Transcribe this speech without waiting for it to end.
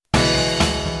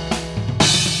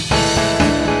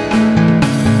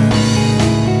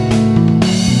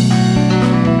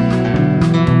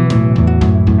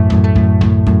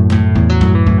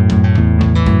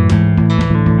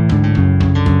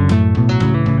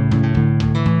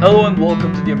Hello and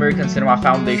welcome to the American Cinema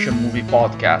Foundation Movie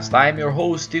Podcast. I am your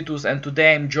host Titus, and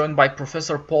today I'm joined by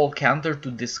Professor Paul Cantor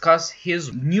to discuss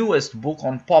his newest book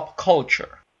on pop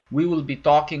culture. We will be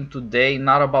talking today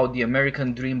not about the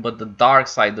American dream but the dark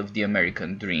side of the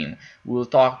American dream. We will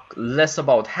talk less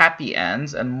about happy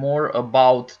ends and more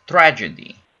about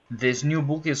tragedy. This new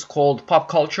book is called Pop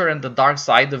Culture and the Dark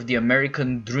Side of the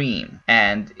American Dream,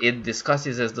 and it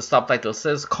discusses, as the subtitle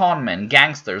says, conmen,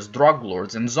 gangsters, drug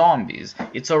lords, and zombies.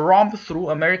 It's a romp through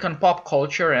American pop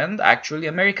culture and actually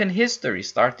American history,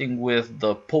 starting with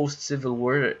the post-Civil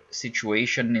War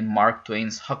situation in Mark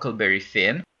Twain's Huckleberry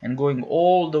Finn, and going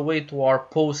all the way to our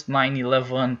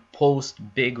post-9/11,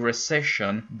 post-Big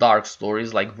Recession dark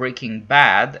stories like Breaking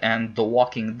Bad and The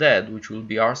Walking Dead, which will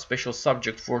be our special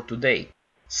subject for today.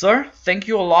 Sir, thank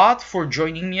you a lot for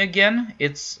joining me again.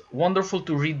 It's wonderful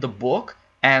to read the book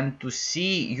and to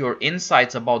see your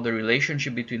insights about the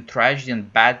relationship between tragedy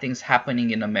and bad things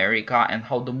happening in America and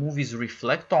how the movies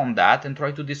reflect on that and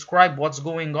try to describe what's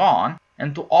going on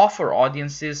and to offer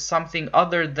audiences something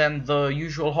other than the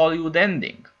usual Hollywood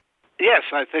ending. Yes,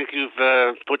 I think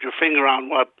you've put your finger on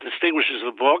what distinguishes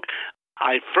the book.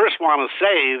 I first want to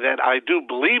say that I do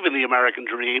believe in the American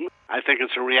dream. I think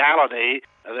it's a reality.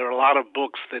 There are a lot of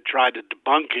books that try to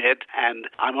debunk it, and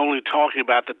I'm only talking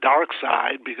about the dark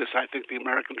side because I think the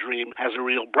American dream has a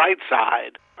real bright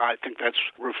side. I think that's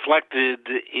reflected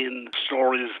in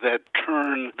stories that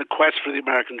turn the quest for the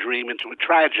American dream into a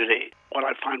tragedy. What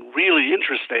I find really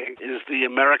interesting is the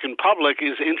American public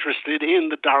is interested in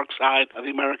the dark side of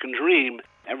the American dream.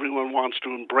 Everyone wants to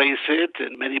embrace it,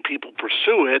 and many people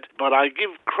pursue it, but I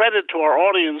give credit to our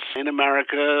audience in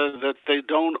America that they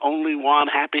don't only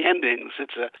want happy endings.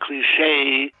 It's a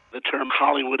cliche. The term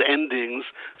Hollywood endings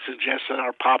suggests that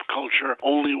our pop culture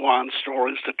only wants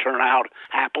stories to turn out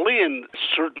happily, and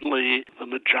certainly the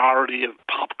majority of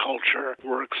pop culture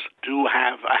works do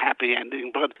have a happy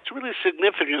ending, but it's really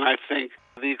significant, I think,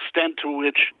 the extent to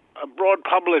which a broad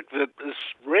public that is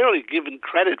rarely given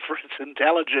credit for its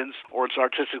intelligence or its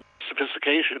artistic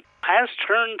sophistication has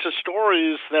turned to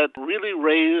stories that really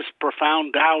raise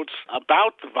profound doubts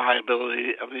about the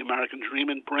viability of the American dream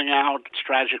and bring out its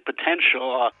tragic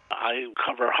potential. I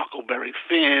cover Huckleberry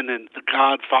Finn and the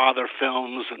Godfather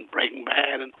films and Breaking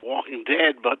Bad and Walking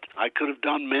Dead, but I could have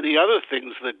done many other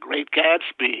things. The Great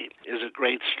Gatsby is a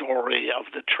great story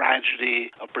of the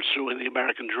tragedy of pursuing the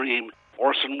American dream.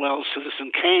 Orson Welles'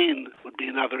 Citizen Kane would be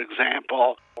another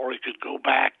example. Or we could go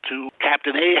back to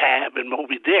Captain Ahab and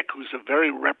Moby Dick, who's a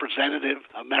very representative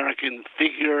American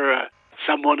figure,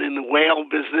 someone in the whale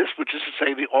business, which is to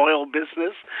say the oil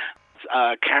business,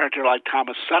 a character like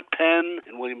Thomas Sutpen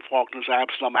and William Faulkner's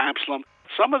Absalom.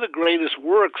 Some of the greatest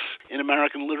works in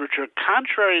American literature,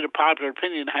 contrary to popular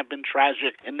opinion, have been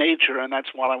tragic in nature, and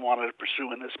that's what I wanted to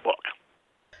pursue in this book.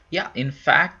 Yeah, in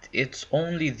fact, it's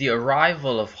only the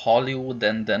arrival of Hollywood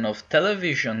and then of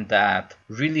television that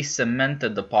really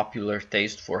cemented the popular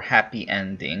taste for happy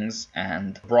endings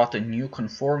and brought a new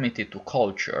conformity to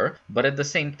culture, but at the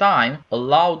same time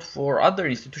allowed for other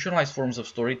institutionalized forms of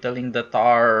storytelling that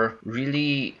are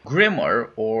really grimmer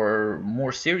or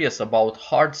more serious about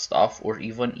hard stuff or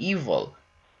even evil.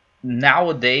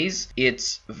 Nowadays,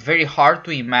 it's very hard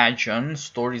to imagine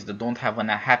stories that don't have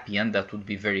a happy end that would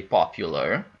be very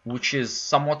popular, which is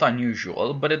somewhat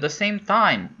unusual, but at the same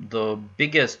time, the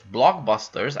biggest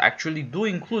blockbusters actually do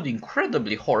include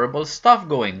incredibly horrible stuff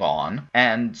going on,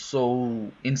 and so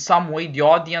in some way the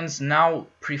audience now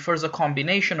prefers a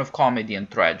combination of comedy and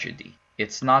tragedy.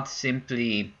 It's not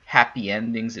simply happy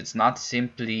endings, it's not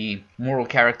simply moral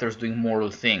characters doing moral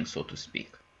things, so to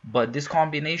speak. But this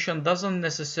combination doesn't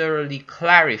necessarily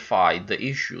clarify the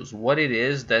issues, what it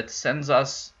is that sends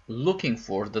us looking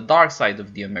for the dark side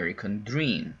of the American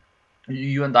dream.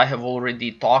 You and I have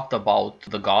already talked about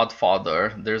The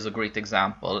Godfather, there's a great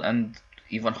example, and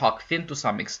even Huck Finn to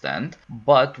some extent,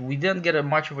 but we didn't get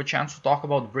much of a chance to talk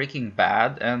about Breaking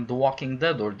Bad and The Walking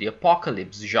Dead or the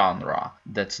apocalypse genre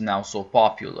that's now so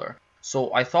popular.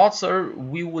 So I thought, sir,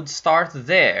 we would start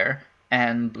there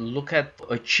and look at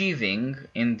achieving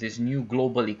in this new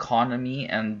global economy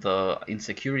and the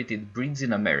insecurity it breeds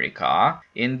in America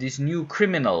in this new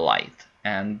criminal light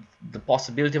and the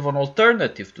possibility of an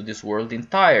alternative to this world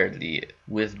entirely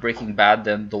with Breaking Bad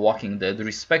and The Walking Dead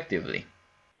respectively.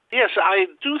 Yes, I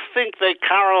do think they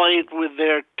correlate with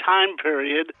their time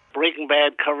period. Breaking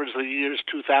Bad covers the years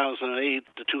 2008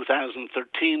 to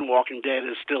 2013. Walking Dead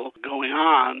is still going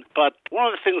on. But one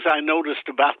of the things I noticed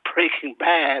about Breaking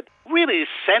Bad, really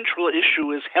central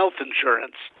issue is health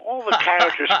insurance. All the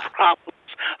characters' problems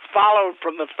follow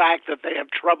from the fact that they have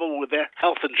trouble with their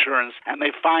health insurance, and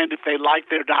they find if they like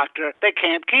their doctor, they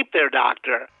can't keep their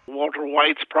doctor. Walter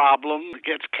White's problem,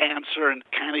 gets cancer, and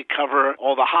can he cover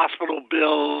all the hospital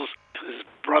bills? His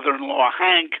brother-in-law,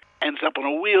 Hank, ends up in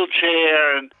a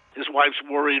wheelchair, and his wife's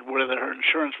worried whether her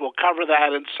insurance will cover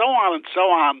that, and so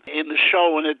on in the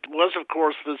show. And it was, of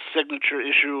course, the signature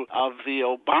issue of the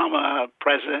Obama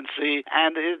presidency.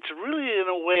 And it's really, in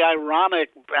a way, ironic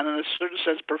and in a certain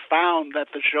sense profound that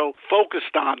the show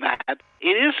focused on that.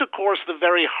 It is, of course, the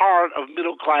very heart of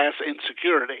middle-class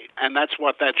insecurity, and that's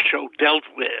what that show dealt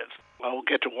with. Well, we'll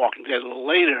get to Walking Dead a little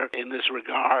later in this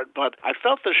regard, but I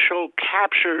felt the show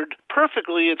captured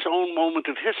perfectly its own moment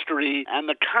of history and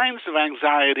the kinds of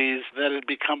anxieties that had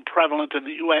become prevalent in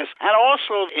the U.S., and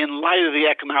also, in light of the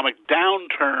economic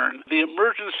downturn, the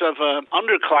emergence of an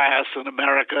underclass in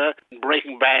America,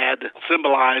 Breaking Bad,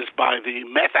 symbolized by the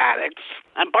meth addicts.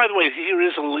 And by the way, here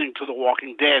is a link to The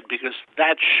Walking Dead, because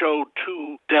that show,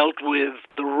 too, dealt with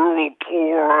the rural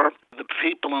poor, the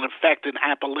people in effect in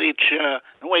Appalachia.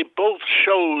 In a way, both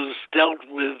shows dealt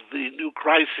with the new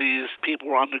crises people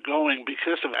were undergoing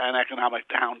because of an economic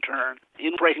downturn.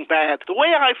 In Breaking Bad, the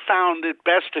way I found it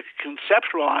best to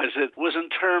conceptualize it was in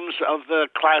terms of the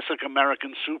classic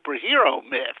American superhero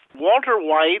myth. Walter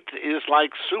White is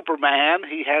like Superman.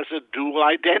 He has a dual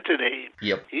identity.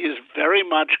 Yep. He is very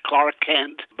much Clark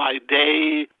Kent. By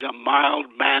day, a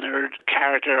mild-mannered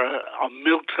character, a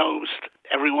milquetoast.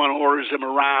 Everyone orders him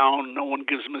around. No one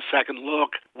gives him a second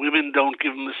look. Women don't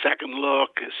give him a second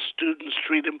look. His students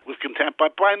treat him with contempt.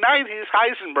 But by night, he's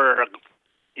Heisenberg.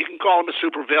 You can call him a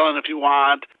supervillain if you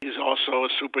want. He's also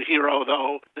a superhero,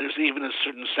 though. There's even a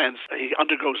certain sense he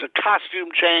undergoes a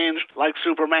costume change. Like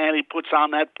Superman, he puts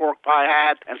on that pork pie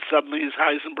hat, and suddenly he's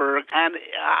Heisenberg. And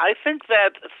I think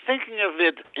that thinking of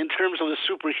it in terms of the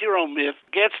superhero myth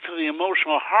gets to the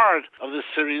emotional heart of this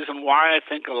series, and why I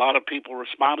think a lot of people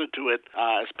responded to it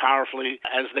as powerfully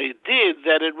as they did,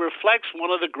 that it reflects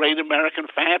one of the great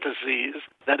American fantasies,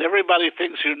 that everybody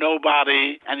thinks you're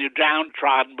nobody and you're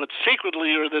downtrodden, but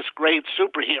secretly you're this great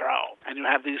superhero, and you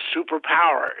have these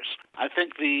superpowers. I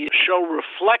think the show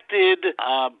reflected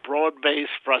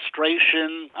broad-based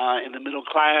frustration in the middle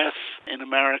class in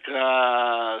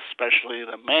America, especially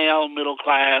the male middle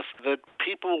class, that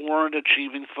people weren't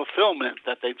achieving fulfillment,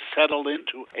 that they'd settled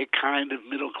into a kind of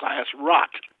middle-class rut.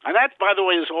 And that, by the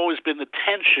way, has always been the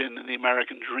tension in the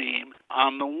American dream.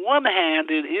 On the one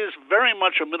hand, it is very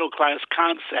much a middle-class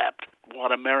concept.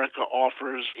 What America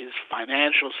offers is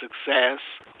financial success,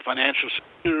 financial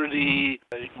security,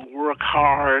 you work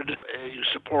hard, you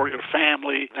support your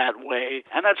family that way.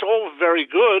 And that's all very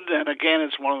good. And again,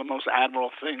 it's one of the most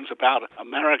admirable things about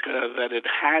America, that it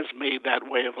has made that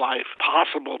way of life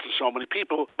possible to so many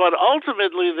people. But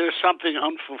ultimately, there's something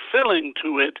unfulfilling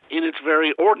to it in its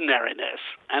very ordinariness.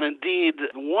 And indeed,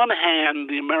 on one hand,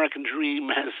 the American dream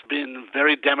has been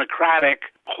very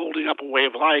democratic, holding up a way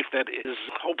of life that is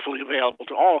hopefully available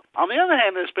to all. On the other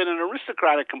hand, there's been an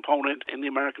aristocratic component in the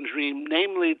American dream,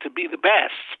 namely to be the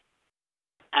best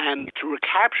and to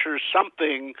recapture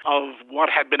something of what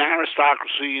had been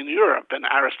aristocracy in Europe. And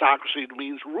aristocracy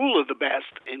means rule of the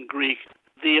best in Greek.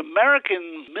 The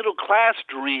American middle-class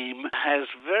dream has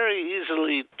very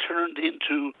easily turned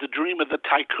into the dream of the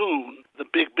tycoon, the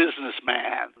big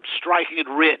businessman, striking it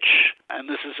rich. And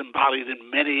this is embodied in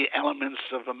many elements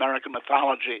of American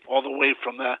mythology, all the way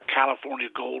from the California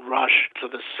gold rush to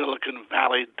the Silicon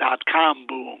Valley .com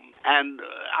boom. And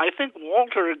I think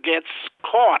Walter gets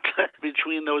caught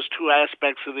between those two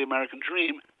aspects of the American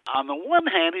dream. On the one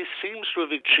hand, he seems to have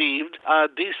achieved a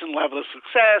decent level of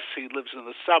success. He lives in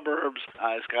the suburbs.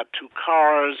 He's got 2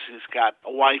 cars. He's got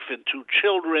a wife and 2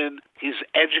 children. He's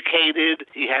educated.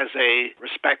 He has a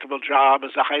respectable job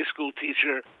as a high school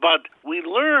teacher. But we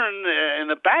learn in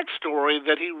the backstory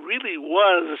that he really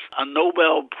was a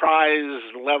Nobel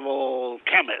Prize-level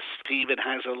chemist. He even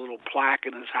has a little plaque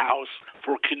in his house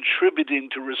for contributing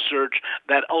to research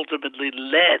that ultimately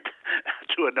led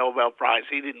to a Nobel Prize.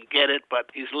 He didn't get it, but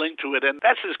he's linked to it, and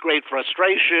that's his great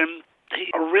frustration.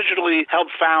 He originally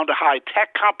helped found a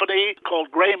high-tech company called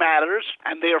Gray Matters,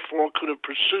 and therefore could have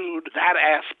pursued that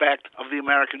aspect of the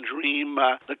American dream.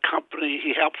 The company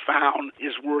he helped found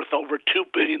is worth over $2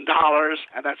 billion,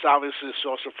 and that's obviously a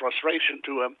source of frustration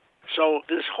to him. So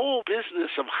this whole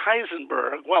business of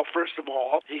Heisenberg, well, first of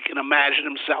all, he can imagine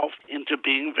himself into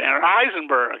being Werner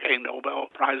Heisenberg, a Nobel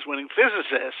Prize-winning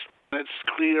physicist. It's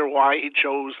clear why he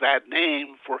chose that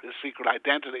name for his secret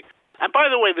identity. And by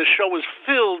the way, the show is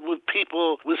filled with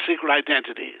people with secret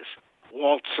identities.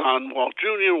 Walt's son, Walt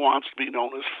Jr., wants to be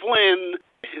known as Flynn.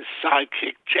 His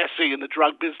sidekick, Jesse, in the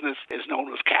drug business is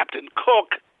known as Captain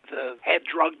Cook. the head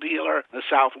drug dealer in the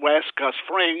Southwest, Gus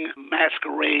Fring,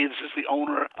 masquerades as the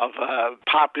owner of a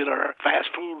popular fast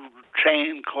food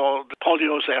chain called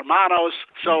Pollos Hermanos.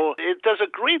 So it does a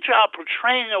great job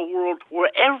portraying a world where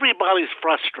everybody's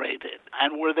frustrated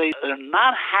and where they are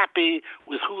not happy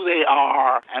with who they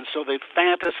are, and so they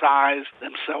fantasize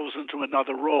themselves into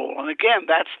another role. And again,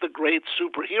 that's the great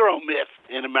superhero myth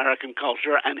in American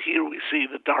culture, and here we see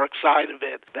the dark side of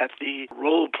it, that the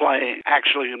role-playing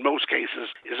actually in most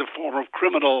cases is a form of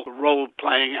criminal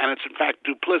role-playing, and it's in fact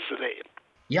duplicity.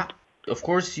 Yeah. Of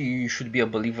course, you should be a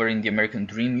believer in the American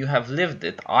dream. You have lived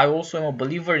it. I also am a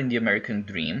believer in the American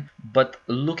dream. But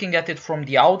looking at it from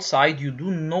the outside, you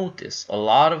do notice a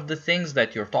lot of the things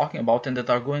that you're talking about and that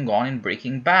are going on in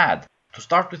Breaking Bad. To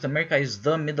start with, America is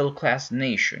the middle-class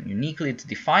nation. Uniquely, it's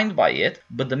defined by it,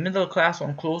 but the middle class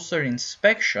on closer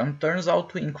inspection turns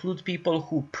out to include people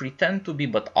who pretend to be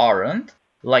but aren't,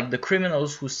 like the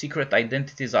criminals whose secret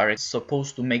identities are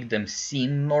supposed to make them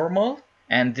seem normal.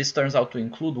 And this turns out to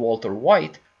include Walter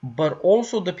White, but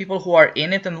also the people who are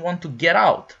in it and want to get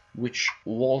out, which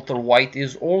Walter White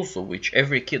is also, which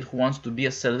every kid who wants to be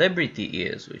a celebrity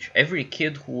is, which every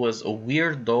kid who was a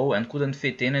weirdo and couldn't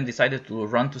fit in and decided to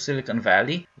run to Silicon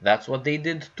Valley, that's what they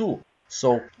did too.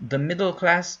 So the middle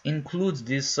class includes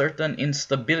these certain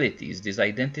instabilities. These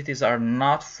identities are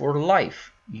not for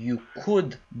life. You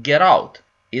could get out.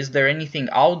 Is there anything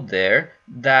out there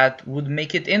that would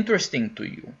make it interesting to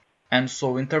you? And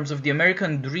so in terms of the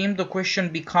American dream, the question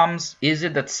becomes, is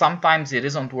it that sometimes it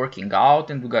isn't working out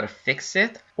and we gotta fix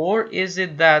it? Or is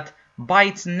it that by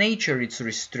its nature it's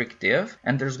restrictive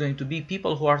and there's going to be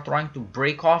people who are trying to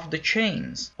break off the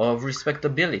chains of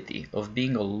respectability, of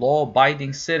being a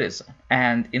law-abiding citizen?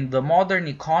 And in the modern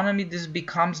economy, this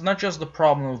becomes not just the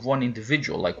problem of one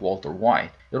individual like Walter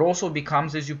White. It also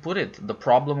becomes, as you put it, the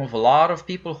problem of a lot of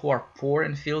people who are poor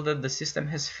and feel that the system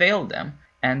has failed them.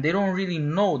 And they don't really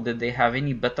know that they have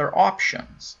any better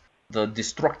options. The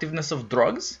destructiveness of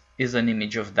drugs is an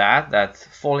image of that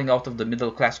falling out of the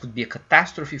middle class could be a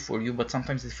catastrophe for you, but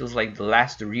sometimes it feels like the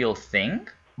last real thing.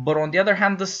 But on the other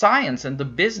hand, the science and the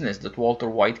business that Walter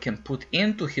White can put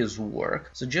into his work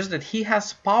suggests that he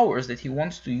has powers that he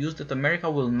wants to use that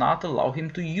America will not allow him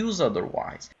to use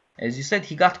otherwise. As you said,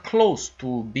 he got close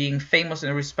to being famous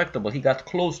and respectable. He got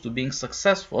close to being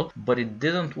successful, but it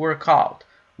didn't work out.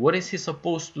 What is he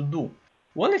supposed to do?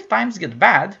 Well, if times get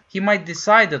bad, he might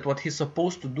decide that what he's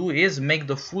supposed to do is make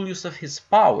the full use of his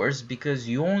powers because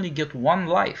you only get one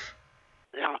life.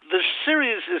 Yeah, the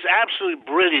series is absolutely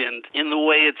brilliant in the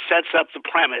way it sets up the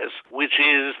premise, which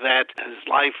is that his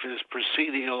life is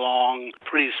proceeding along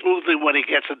pretty smoothly when he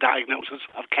gets a diagnosis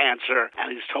of cancer,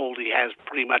 and he's told he has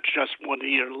pretty much just 1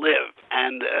 year to live.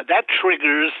 And that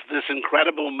triggers this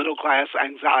incredible middle-class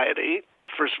anxiety.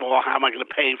 First of all, how am I going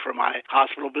to pay for my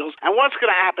hospital bills? And what's going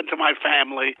to happen to my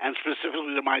family, and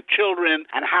specifically to my children,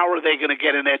 and how are they going to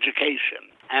get an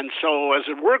education? And so as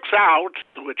it works out,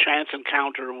 through a chance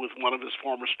encounter with one of his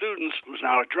former students, who's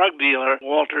now a drug dealer,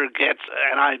 Walter gets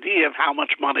an idea of how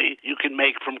much money you can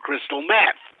make from crystal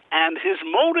meth. And his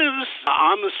motives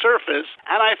on the surface,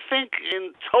 and I think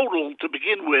in total to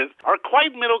begin with, are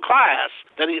quite middle class,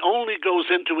 that he only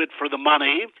goes into it for the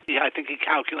money. I think he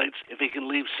calculates if he can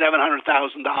leave $700,000,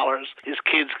 his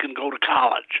kids can go to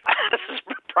college. This is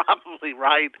probably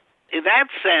right. In that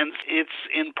sense, it's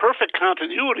in perfect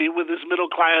continuity with his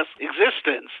middle-class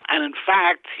existence. And in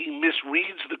fact, he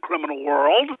misreads the criminal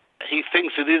world. He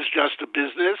thinks it is just a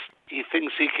business. He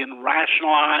thinks he can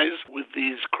rationalize with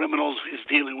these criminals he's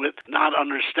dealing with, not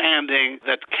understanding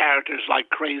that characters like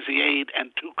Crazy 8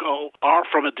 and Tuco are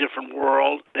from a different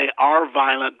world. They are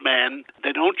violent men.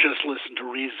 They don't just listen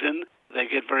to reason. They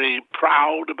get very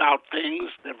proud about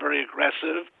things. They're very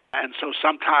aggressive. And so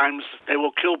sometimes they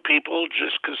will kill people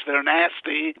just because they're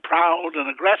nasty, proud, and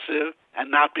aggressive,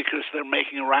 and not because they're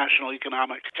making a rational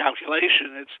economic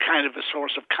calculation. It's kind of a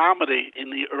source of comedy in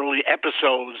the early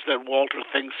episodes that Walter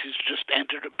thinks he's just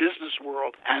entered a business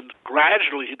world, and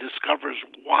gradually he discovers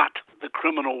what the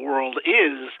criminal world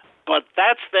is. But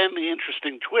that's then the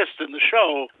interesting twist in the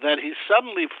show, that he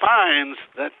suddenly finds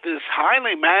that this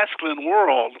highly masculine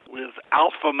world with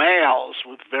alpha males,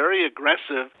 with very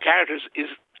aggressive characters,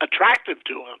 is attractive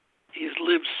to him. He's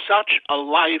lived such a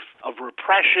life of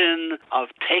repression, of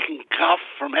taking guff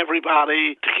from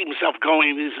everybody to keep himself going.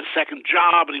 He needs a second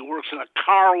job, and he works in a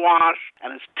car wash,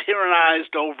 and is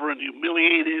tyrannized over and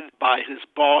humiliated by his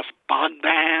boss,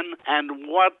 Bogdan. And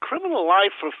what criminal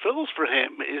life fulfills for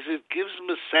him is it gives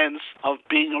him a sense of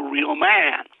being a real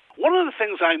man. One of the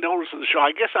things I noticed in the show,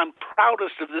 I guess I'm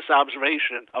proudest of this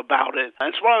observation about it, and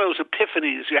it's one of those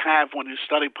epiphanies you have when you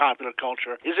study popular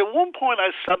culture, is at one point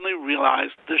I suddenly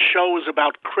realized the show is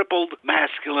about crippled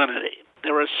masculinity.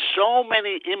 There are so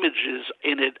many images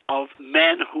in it of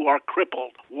men who are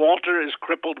crippled. Walter is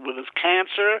crippled with his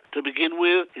cancer to begin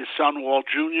with. His son, Walt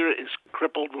Jr., is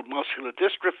crippled with muscular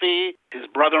dystrophy. His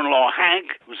brother-in-law,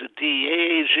 Hank, who's a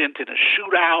DEA agent in a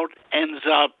shootout, ends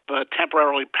up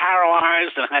temporarily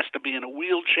paralyzed and has to be in a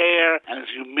wheelchair and is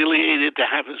humiliated to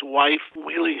have his wife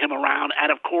wheeling him around.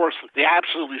 And, of course, the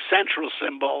absolutely central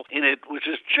symbol in it, which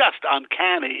is just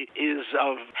uncanny, is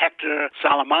of Hector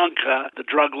Salamanca, the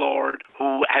drug lord,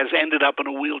 who has ended up in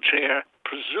a wheelchair,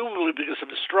 presumably because of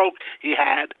the stroke he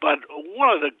had. But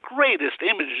one of the greatest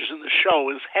images in the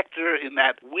show is Hector in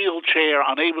that wheelchair,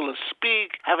 unable to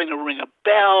speak, having to ring a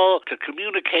bell to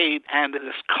communicate, and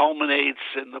this culminates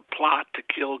in the plot to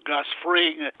kill Gus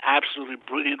Fring. Absolutely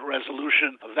brilliant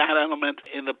resolution of that element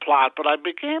in the plot. But I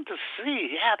began to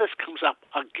see, this comes up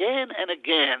again and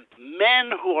again.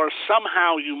 Men who are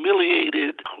somehow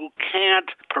humiliated, who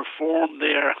can't perform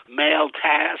their male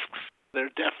tasks. There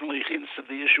are definitely hints of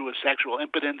the issue of sexual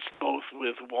impotence, both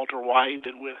with Walter White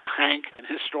and with Hank and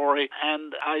his story.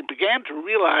 And I began to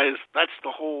realize that's the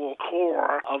whole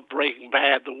core of Breaking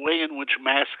Bad, the way in which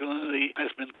masculinity has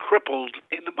been crippled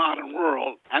in the modern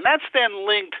world. And that's then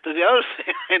linked to the other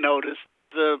thing I noticed,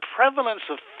 the prevalence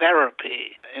of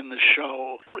therapy in the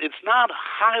show. It's not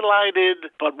highlighted,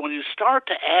 but when you start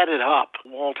to add it up,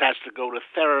 Walt has to go to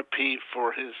therapy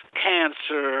for his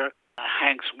cancer.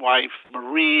 Hank's wife,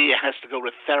 Marie, has to go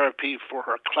to therapy for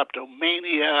her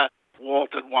kleptomania.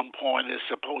 Walt, at one point, is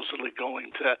supposedly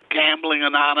going to Gambling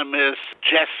Anonymous.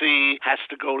 Jesse has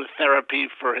to go to therapy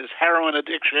for his heroin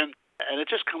addiction. And it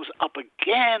just comes up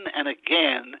again and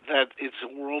again that it's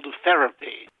a world of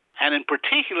therapy. And in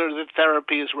particular, that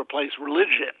therapy has replaced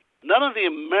religion. None of the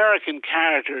American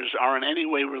characters are in any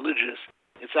way religious.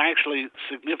 It's actually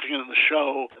significant in the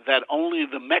show that only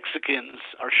the Mexicans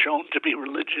are shown to be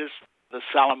religious. The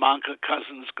Salamanca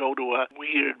cousins go to a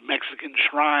weird Mexican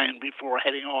shrine before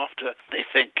heading off to, they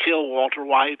think, kill Walter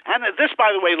White. And this,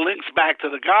 by the way, links back to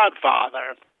The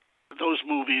Godfather. Those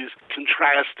movies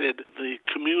contrasted the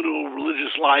communal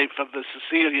religious life of the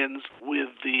Sicilians with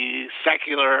the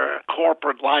secular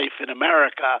corporate life in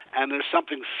America. And there's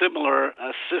something similar.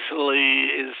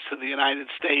 Sicily is to the United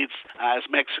States as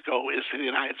Mexico is to the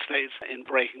United States in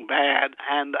Breaking Bad.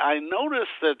 And I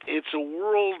noticed that it's a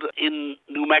world in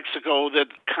New Mexico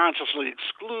that consciously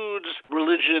excludes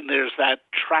religion. There's that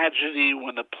tragedy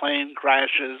when the plane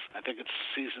crashes. I think it's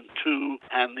season 2.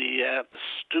 And the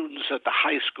students at the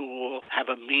high school have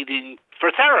a meeting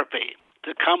for therapy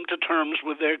to come to terms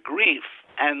with their grief.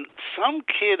 And some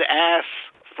kid asks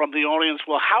from the audience,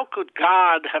 well, how could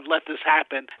God have let this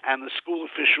happen? And the school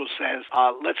official says,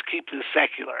 let's keep this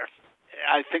secular.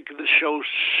 I think the show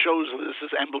shows this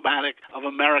is emblematic of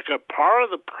America. Part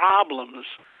of the problems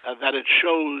that it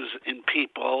shows in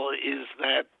people is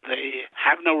that they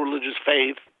have no religious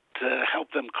faith to help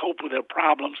them cope with their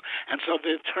problems, and so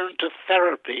they turn to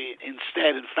therapy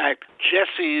instead. In fact,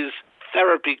 Jesse's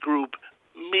therapy group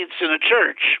meets in a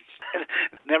church.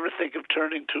 Never think of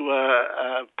turning to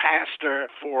a pastor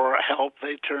for help.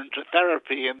 They turn to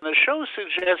therapy. And the show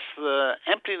suggests the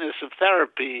emptiness of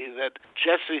therapy, that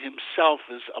Jesse himself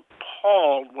is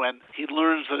appalled when he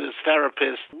learns that his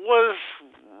therapist was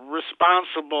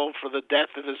responsible for the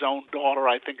death of his own daughter.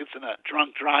 I think it's in a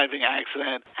drunk driving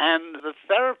accident. And the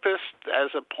therapist,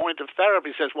 as a point of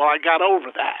therapy, says, well, I got over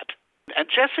that. And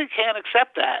Jesse can't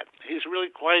accept that. He's really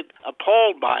quite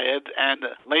appalled by it. And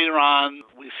later on,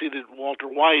 we see that Walter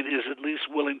White is at least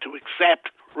willing to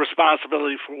accept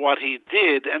responsibility for what he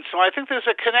did. And so I think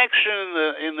there's a connection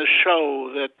in the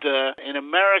show that in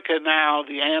America now,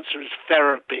 the answer is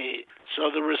therapy.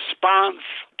 So the response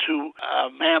to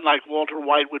a man like Walter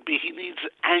White would be he needs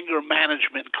anger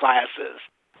management classes.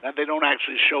 And they don't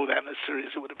actually show that in the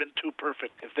series. It would have been too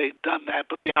perfect if they'd done that.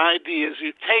 But the idea is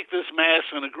you take this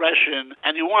masculine aggression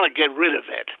and you want to get rid of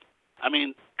it. I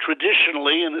mean,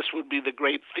 traditionally, and this would be the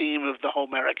great theme of the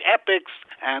Homeric epics,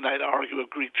 and I'd argue of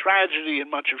Greek tragedy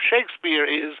and much of Shakespeare,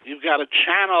 is you've got to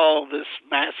channel this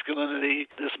masculinity,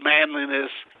 this manliness,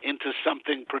 into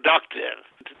something productive,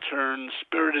 to turn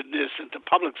spiritedness into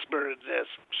public spiritedness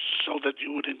so that you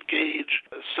would engage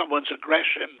someone's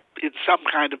aggression in some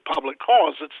kind of public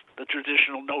cause. It's the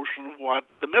traditional notion of what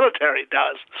the military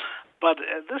does. But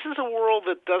this is a world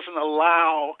that doesn't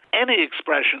allow any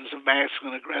expressions of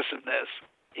masculine aggressiveness.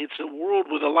 It's a world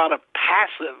with a lot of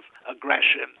passive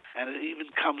aggression, and it even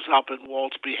comes up in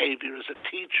Walt's behavior as a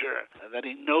teacher, that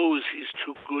he knows he's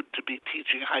too good to be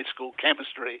teaching high school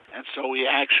chemistry, and so he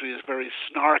actually is very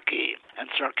snarky and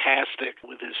sarcastic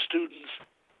with his students.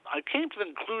 I came to the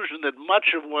conclusion that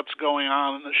much of what's going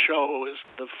on in the show is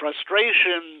the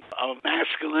frustration of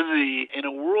masculinity in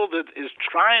a world that is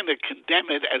trying to condemn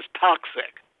it as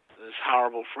toxic. This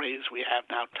horrible phrase we have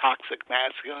now, toxic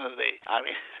masculinity. I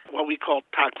mean, what we call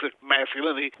toxic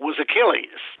masculinity was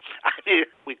Achilles. I mean,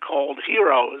 we called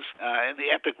heroes in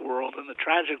the epic world and the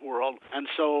tragic world. And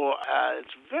so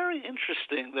it's very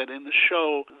interesting that in the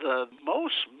show, the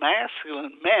most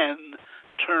masculine men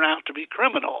turn out to be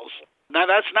criminals. Now,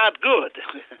 that's not good.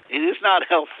 It is not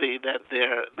healthy that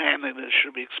their manliness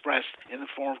should be expressed in the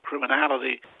form of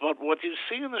criminality. But what you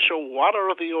see in the show, what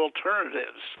are the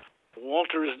alternatives?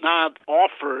 Walter is not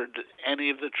offered any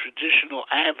of the traditional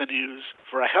avenues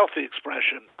for a healthy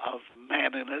expression of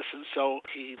manliness, and so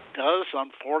he does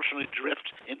unfortunately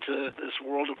drift into this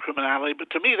world of criminality. But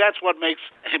to me, that's what makes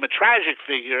him a tragic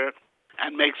figure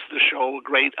and makes the show a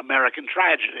great American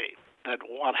tragedy. That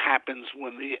what happens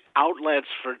when the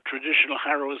outlets for traditional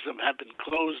heroism have been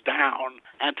closed down,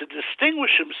 and to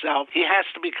distinguish himself, he has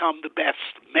to become the best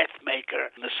meth maker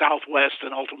in the Southwest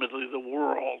and ultimately the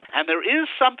world. And there is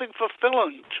something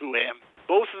fulfilling to him,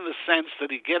 both in the sense that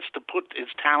he gets to put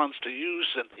his talents to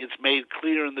use, and it's made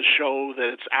clear in the show that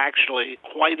it's actually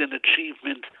quite an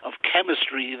achievement of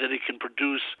chemistry that he can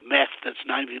produce meth that's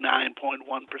 99.1%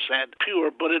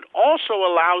 pure, but it also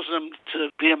allows him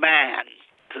to be a man,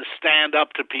 to stand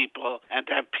up to people and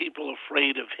to have people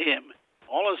afraid of him.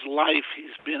 All his life,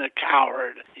 he's been a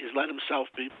coward. He's let himself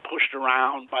be pushed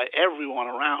around by everyone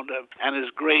around him. And his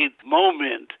great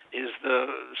moment is the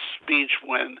speech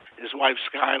when his wife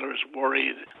Skylar is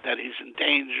worried that he's in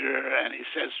danger, and he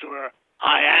says to her,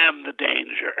 "I am the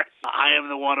danger. I am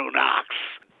the one who knocks."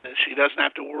 She doesn't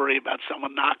have to worry about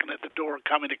someone knocking at the door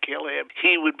coming to kill him.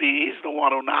 He's the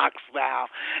one who knocks now.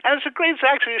 And it's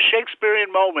actually a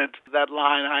Shakespearean moment, that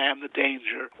line, "I am the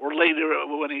danger." Or later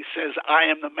when he says, "I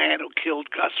am the man who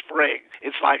killed Gus Fring."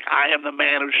 It's like, I am the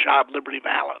man who shot Liberty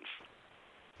Valance.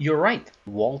 You're right.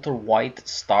 Walter White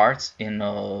starts in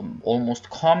an almost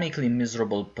comically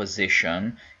miserable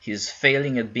position. He's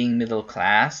failing at being middle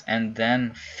class, and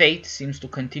then fate seems to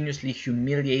continuously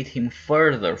humiliate him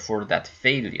further for that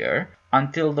failure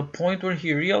until the point where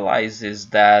he realizes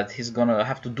that he's gonna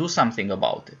have to do something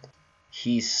about it.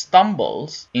 He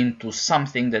stumbles into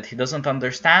something that he doesn't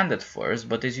understand at first,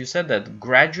 but as you said, that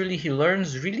gradually he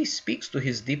learns really speaks to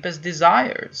his deepest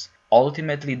desires.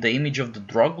 Ultimately, the image of the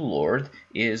drug lord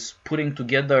is putting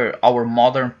together our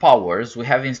modern powers. We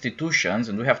have institutions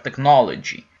and we have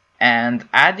technology, and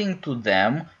adding to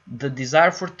them the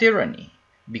desire for tyranny,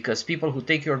 because people who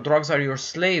take your drugs are your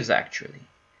slaves actually.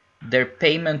 Their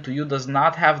payment to you does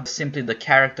not have simply the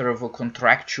character of a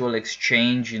contractual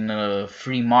exchange in a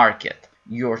free market.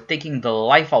 You're taking the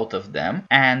life out of them,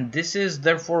 and this is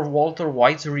therefore Walter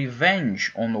White's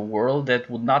revenge on a world that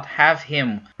would not have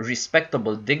him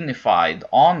respectable, dignified,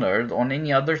 honored on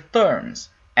any other terms.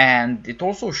 And it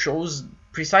also shows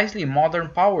precisely modern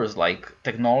powers like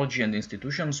technology and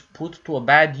institutions put to a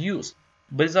bad use.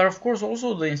 But these are of course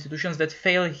also the institutions that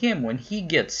fail him when he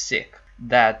gets sick,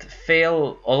 that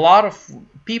fail a lot of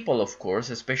people, of course,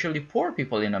 especially poor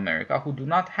people in America, who do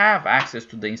not have access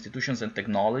to the institutions and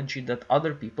technology that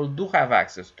other people do have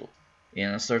access to. In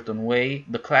a certain way,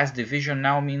 the class division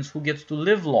now means who gets to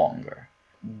live longer.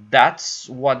 That's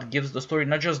what gives the story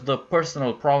not just the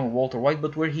personal problem of Walter White,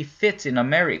 but where he fits in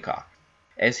America.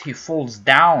 As he falls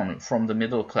down from the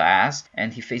middle class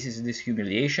and he faces this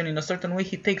humiliation, in a certain way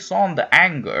he takes on the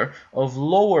anger of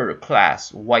lower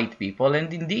class white people,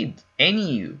 and indeed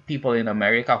any people in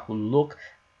America who look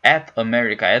at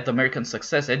America, at American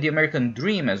success, at the American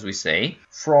dream, as we say,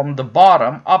 from the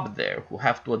bottom up there, who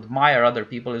have to admire other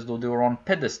people as though they were on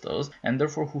pedestals, and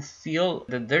therefore who feel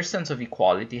that their sense of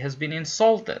equality has been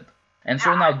insulted. And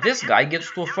so now this guy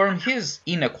gets to affirm his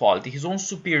inequality, his own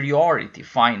superiority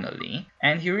finally,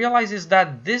 and he realizes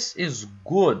that this is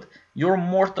good. You're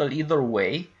mortal either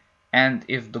way, and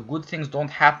if the good things don't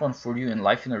happen for you in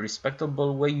life in a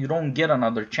respectable way, you don't get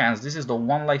another chance. This is the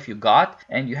one life you got,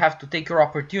 and you have to take your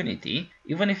opportunity,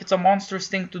 even if it's a monstrous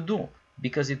thing to do,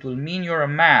 because it will mean you're a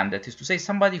man, that is to say,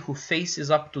 somebody who faces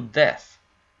up to death.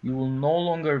 You will no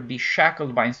longer be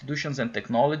shackled by institutions and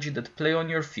technology that play on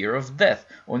your fear of death,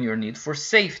 on your need for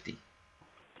safety.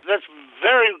 That's a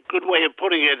very good way of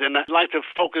putting it, and I'd like to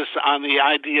focus on the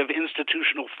idea of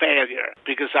institutional failure,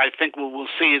 because I think we'll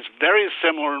see it's very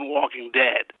similar in Walking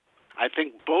Dead. I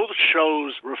think both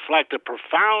shows reflect a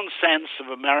profound sense of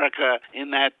America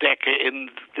in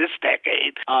this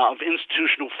decade of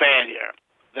institutional failure.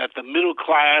 That the middle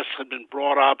class had been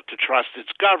brought up to trust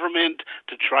its government,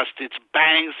 to trust its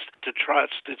banks, to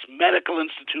trust its medical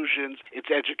institutions, its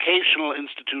educational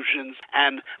institutions,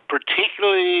 and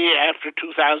particularly after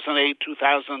 2008,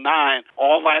 2009,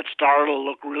 all that started to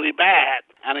look really bad.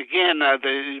 And again,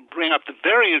 they bring up the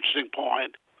very interesting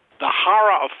point, the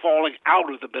horror of falling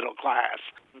out of the middle class.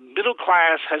 The middle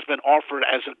class has been offered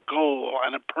as a goal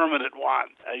and a permanent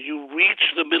one. You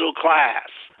reach the middle class.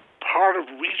 Part of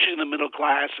reaching the middle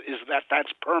class is that that's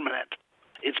permanent.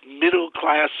 It's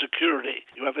middle-class security.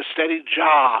 You have a steady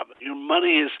job. Your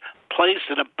money is placed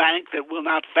in a bank that will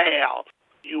not fail.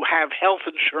 You have health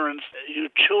insurance. Your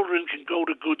children can go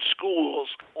to good schools.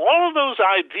 All of those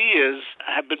ideas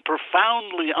have been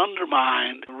profoundly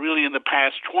undermined really in the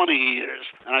past 20 years.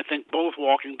 And I think both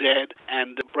Walking Dead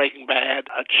and Breaking Bad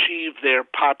achieved their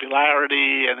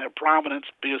popularity and their prominence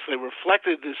because they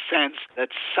reflected this sense that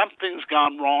something's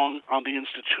gone wrong on the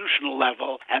institutional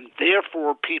level, and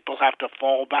therefore people have to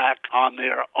fall back on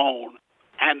their own.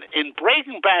 And in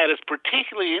Breaking Bad, it's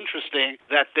particularly interesting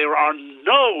that there are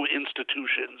no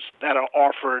institutions that are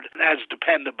offered as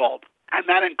dependable, and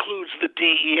that includes the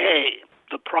DEA,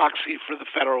 the proxy for the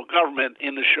federal government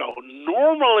in the show.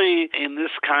 Normally, in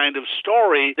this kind of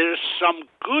story, there's some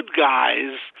good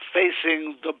guys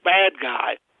facing the bad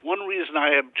guy. One reason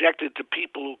I objected to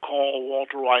people who call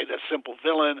Walter White a simple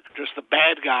villain, just the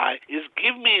bad guy, is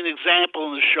give me an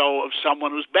example in the show of someone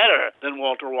who's better than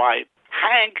Walter White.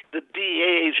 Hank, the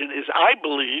DEA agent, is, I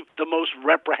believe, the most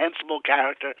reprehensible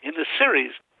character in the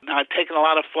series. Now, I've taken a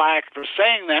lot of flack for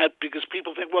saying that because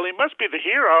people think, well, he must be the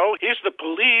hero. He's the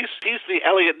police. He's the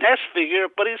Elliot Ness figure,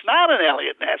 but he's not an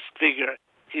Elliot Ness figure.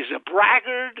 He's a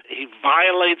braggart. He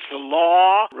violates the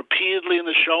law repeatedly in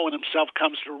the show and himself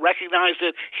comes to recognize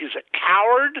it. He's a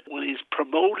coward. When he's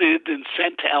promoted and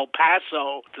sent to El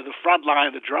Paso to the front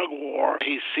line of the drug war,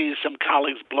 he sees some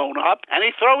colleagues blown up and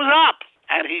he throws up.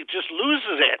 And he just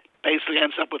loses it, basically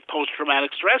ends up with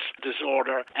post-traumatic stress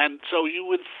disorder. And so you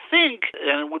would think,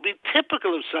 and it would be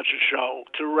typical of such a show,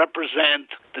 to represent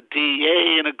the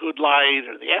DEA in a good light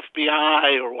or the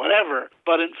FBI or whatever.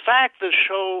 But in fact, the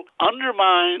show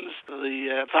undermines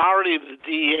the authority of the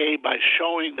DEA by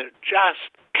showing they're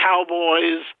just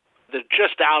cowboys, they're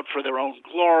just out for their own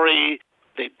glory.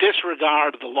 They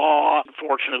disregard the law.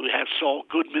 Unfortunately, we have Saul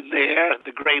Goodman there,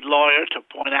 the great lawyer, to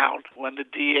point out when the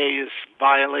DA is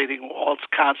violating Walt's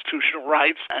constitutional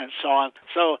rights and so on.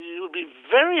 So you would be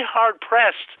very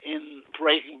hard-pressed in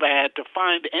Breaking Bad to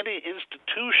find any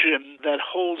institution that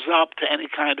holds up to any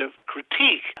kind of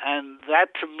critique. And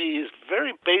that, to me, is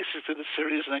very basic to the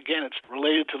series. And again, it's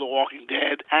related to The Walking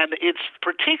Dead. And it's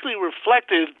particularly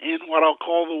reflected in what I'll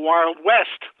call the Wild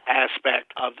West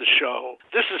aspect of the show.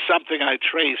 This is something I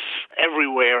trace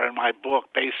everywhere in my book.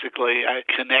 Basically, I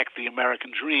connect the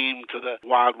American dream to the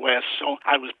Wild West. So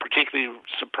I was particularly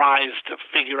surprised to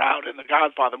figure out in the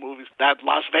Godfather movies that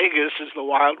Las Vegas is the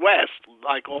Wild West.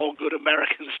 Like all good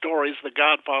American stories, the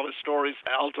Godfather stories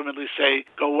ultimately say,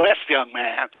 go west, young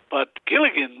man. But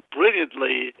Gilligan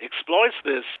brilliantly exploits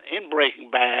this in Breaking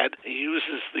Bad. He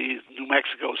uses the New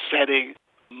Mexico setting.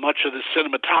 Much of the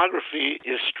cinematography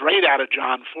is straight out of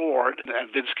John Ford,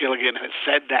 and Vince Gilligan has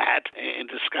said that in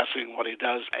discussing what he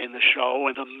does in the show.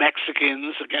 And the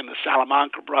Mexicans, again, the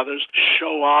Salamanca brothers,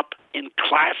 show up in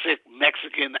classic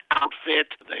Mexican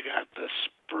outfit. They got the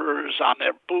spurs on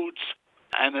their boots.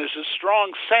 And there's a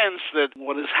strong sense that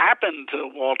what has happened to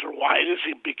Walter White is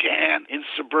he began in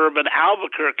suburban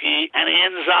Albuquerque and he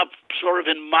ends up sort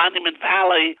of in Monument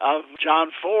Valley of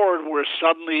John Ford, where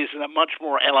suddenly he's in a much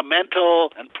more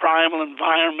elemental and primal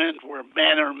environment where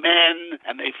men are men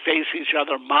and they face each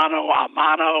other mano a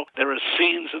mano. There are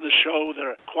scenes in the show that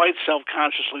are quite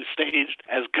self-consciously staged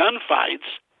as gunfights.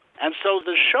 And so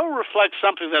the show reflects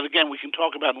something that, again, we can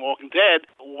talk about in Walking Dead.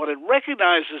 What it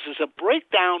recognizes is a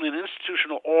breakdown in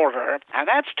institutional order, and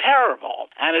that's terrible.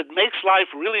 And it makes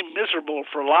life really miserable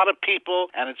for a lot of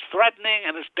people, and it's threatening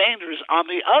and it's dangerous. On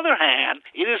the other hand,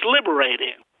 it is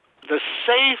liberating. The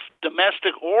safe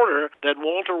domestic order that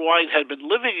Walter White had been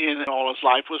living in all his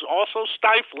life was also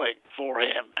stifling for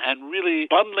him and really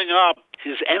bundling up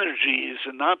his energies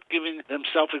and not giving them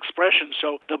self-expression.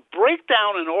 So the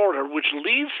breakdown in order, which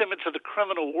leads him into the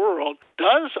criminal world,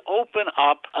 does open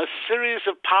up a series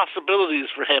of possibilities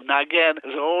for him. Now, again,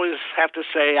 as I always have to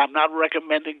say, I'm not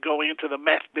recommending going into the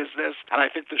meth business, and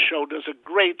I think the show does a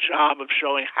great job of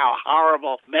showing how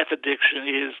horrible meth addiction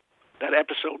is. that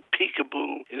episode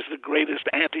Peekaboo is the greatest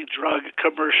anti-drug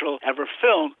commercial ever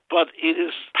filmed. But it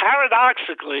is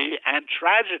paradoxically and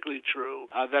tragically true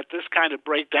that this kind of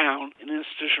breakdown in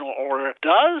institutional order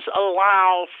does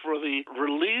allow for the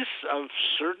release of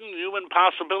certain human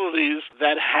possibilities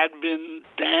that had been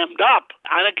dammed up.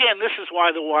 And again, this is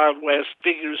why the Wild West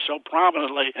figures so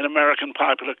prominently in American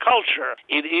popular culture.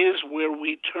 It is where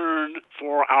we turn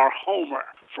for our Homer,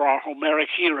 for our Homeric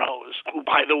heroes, who,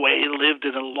 by the way, lived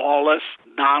in a lawless,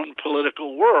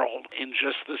 non-political world in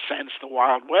just the sense the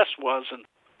Wild West was. And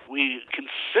we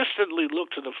consistently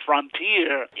look to the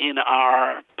frontier in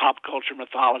our pop culture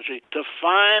mythology to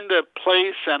find a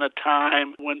place and a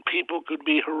time when people could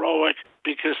be heroic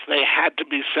because they had to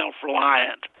be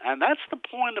self-reliant. And that's the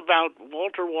point about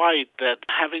Walter White, that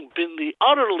having been the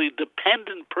utterly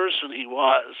dependent person he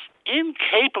was,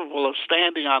 incapable of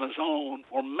standing on his own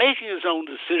or making his own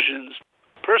decisions.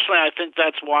 Personally, I think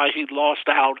that's why he lost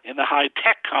out in the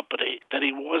high-tech company, that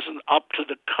he wasn't up to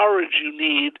the courage you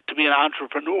need to be an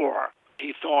entrepreneur.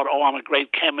 He thought, I'm a great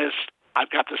chemist,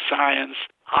 I've got the science,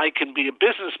 I can be a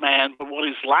businessman, but what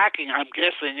he's lacking, I'm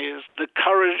guessing, is the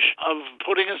courage of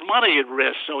putting his money at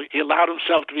risk. So he allowed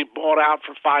himself to be bought out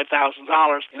for $5,000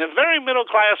 in a very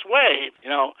middle-class way.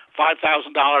 $5,000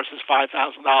 is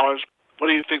 $5,000. What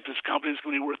do you think, this company is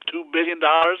going to be worth $2 billion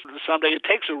someday? It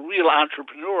takes a real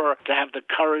entrepreneur to have the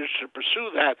courage to pursue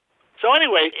that. So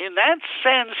anyway, in that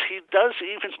sense, he does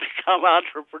even become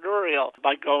entrepreneurial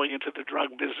by going into the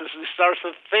drug business. He starts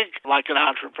to think like an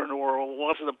entrepreneur. Well,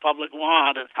 what does the public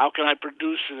want, and how can I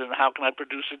produce it, and how can I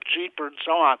produce it cheaper, and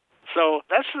so on. So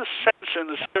that's the sense in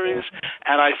the series,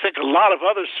 and I think a lot of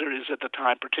other series at the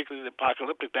time, particularly the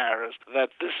apocalyptic narratives, that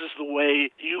this is the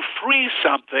way you free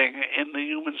something in the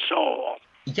human soul.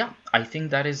 Yeah, I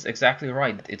think that is exactly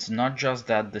right. It's not just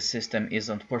that the system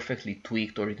isn't perfectly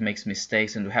tweaked or it makes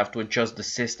mistakes and we have to adjust the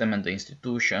system and the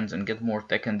institutions and get more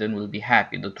tech and then we'll be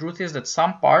happy. The truth is that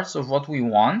some parts of what we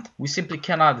want, we simply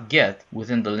cannot get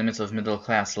within the limits of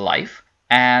middle-class life.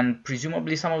 And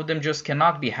presumably some of them just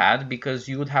cannot be had because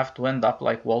you would have to end up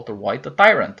like Walter White, a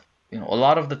tyrant. A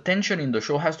lot of the tension in the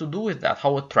show has to do with that,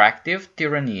 how attractive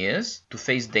tyranny is, to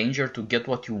face danger to get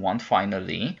what you want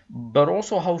finally, but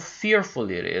also how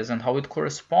fearful it is and how it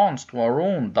corresponds to our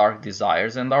own dark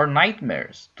desires and our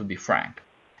nightmares, to be frank.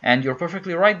 And you're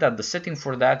perfectly right that the setting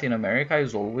for that in America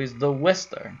is always the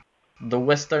Western. The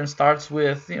Western starts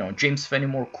with, James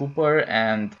Fenimore Cooper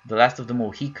and The Last of the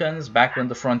Mohicans back when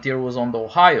the frontier was on the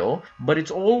Ohio, but it's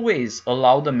always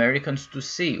allowed Americans to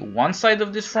see one side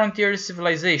of this frontier is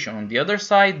civilization, on the other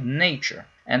side, nature.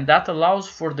 And that allows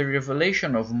for the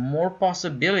revelation of more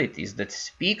possibilities that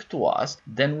speak to us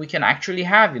than we can actually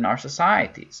have in our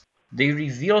societies. They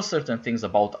reveal certain things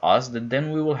about us that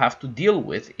then we will have to deal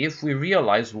with if we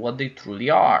realize what they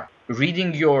truly are.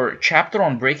 Reading your chapter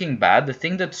on Breaking Bad, the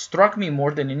thing that struck me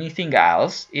more than anything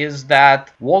else is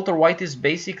that Walter White is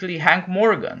basically Hank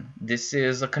Morgan. This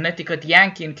is a Connecticut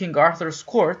Yankee in King Arthur's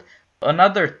court,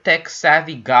 another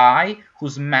tech-savvy guy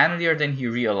who's manlier than he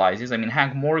realizes. I mean,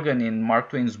 Hank Morgan in Mark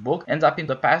Twain's book ends up in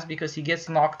the past because he gets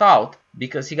knocked out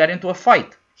because he got into a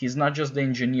fight. He's not just the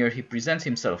engineer he presents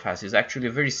himself as. He's actually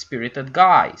a very spirited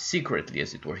guy, secretly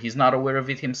as it were. He's not aware of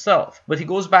it himself. But he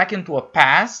goes back into a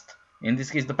past, in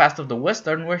this case the past of the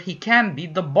Western, where he can be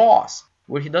the boss,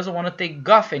 where he doesn't want to take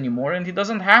guff anymore, and he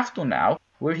doesn't have to now,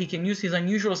 where he can use his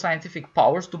unusual scientific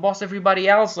powers to boss everybody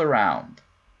else around.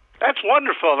 That's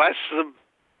wonderful. That's the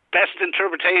best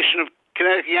interpretation of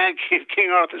Connecticut Yankee King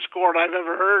Arthur's Court I've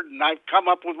ever heard, and I've come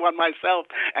up with one myself,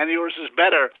 and yours is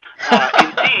better.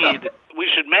 Indeed, we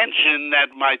should mention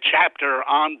that my chapter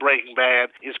on Breaking Bad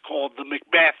is called The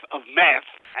Macbeth of Meth,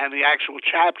 and the actual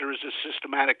chapter is a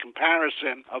systematic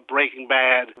comparison of Breaking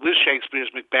Bad with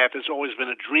Shakespeare's Macbeth. It's always been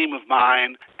a dream of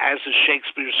mine as a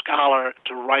Shakespeare scholar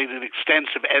to write an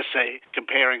extensive essay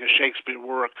comparing a Shakespeare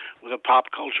work with a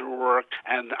pop culture work,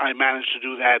 and I managed to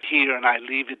do that here, and I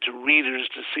leave it to readers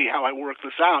to see how I work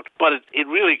this out. But it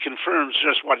really confirms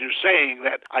just what you're saying,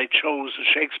 that I chose a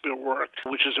Shakespeare work,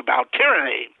 which is about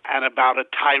tyranny and about a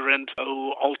tyrant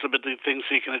who ultimately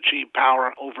thinks he can achieve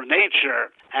power over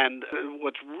nature. And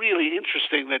what's really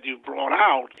interesting that you brought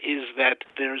out is that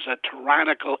there's a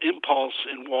tyrannical impulse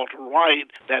in Walter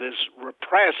White that is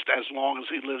repressed as long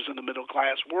as he lives in the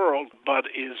middle-class world, but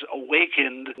is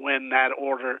awakened when that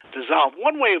order dissolves.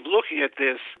 One way of looking at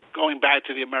this, going back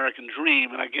to the American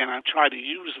dream, and again, I try to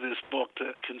use this book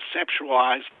to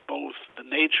conceptualize both the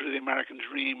nature of the American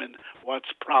dream and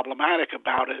what's problematic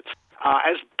about it.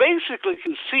 As basically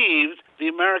conceived, the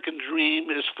American dream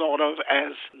is thought of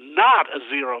as not a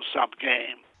zero-sum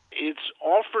game. It's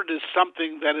offered as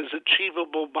something that is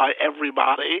achievable by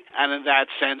everybody, and in that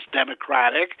sense,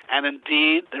 democratic. And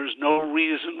indeed, there's no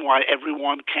reason why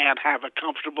everyone can't have a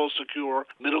comfortable, secure,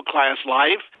 middle-class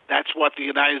life. That's what the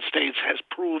United States has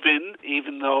proven,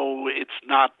 even though it's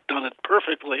not done it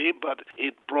perfectly, but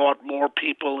it brought more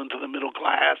people into the middle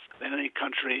class than any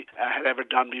country had ever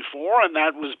done before, and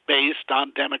that was based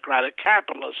on democratic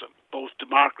capitalism. Both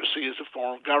democracy as a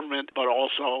form of government, but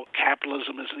also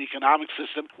capitalism as an economic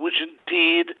system, which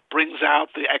indeed brings out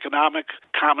the economic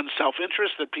common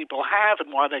self-interest that people have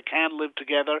and why they can live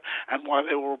together and why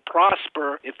they will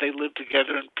prosper if they live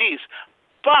together in peace.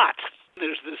 But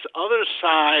there's this other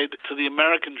side to the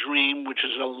American dream, which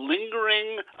is a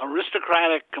lingering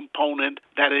aristocratic component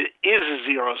that it is a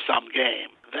zero-sum game,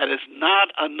 that is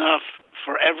not enough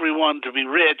for everyone to be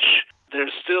rich.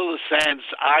 There's still a sense,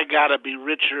 I gotta be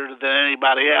richer than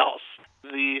anybody else.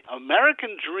 The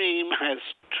American dream has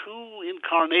two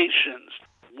incarnations.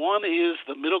 One is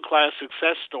the middle-class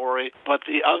success story, but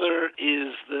the other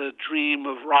is the dream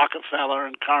of Rockefeller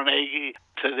and Carnegie.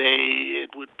 Today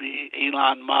it would be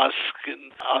Elon Musk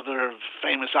and other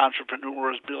famous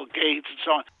entrepreneurs, Bill Gates and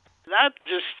so on. Not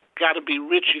just got to be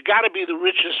rich, you got to be the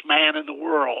richest man in the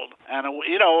world. And,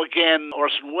 again,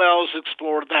 Orson Welles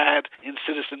explored that in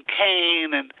Citizen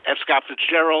Kane and F. Scott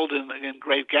Fitzgerald in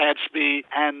Great Gatsby.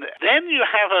 And then you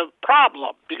have a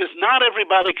problem, because not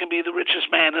everybody can be the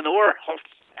richest man in the world.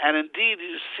 And indeed,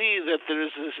 you see that there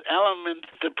is this element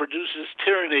that produces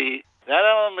tyranny. That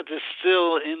element is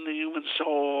still in the human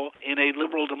soul in a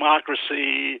liberal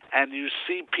democracy, and you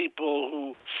see people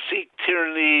who seek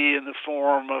tyranny in the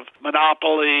form of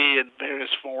monopoly and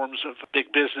various forms of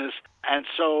big business. And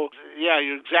so,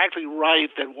 you're exactly right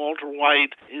that Walter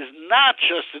White is not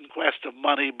just in quest of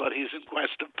money, but he's in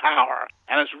quest of power.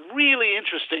 And it's really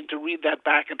interesting to read that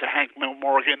back into Hank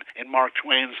Morgan in Mark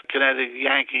Twain's Connecticut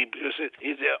Yankee, because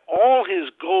all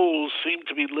his goals seem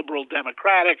to be liberal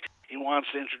democratic. He wants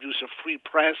to introduce a free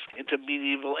press into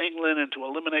medieval England and to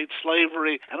eliminate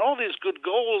slavery and all these good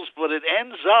goals, but it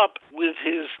ends up with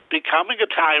his becoming a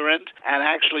tyrant and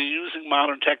actually using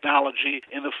modern technology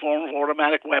in the form of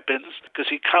automatic weapons, because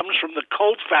he comes from the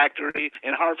Colt factory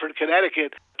in Hartford,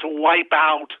 Connecticut, to wipe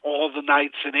out all the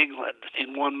knights in England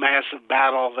in one massive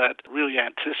battle that really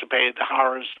anticipated the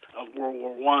horrors of World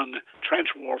War I trench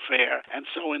warfare. And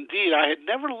so indeed, I had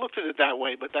never looked at it that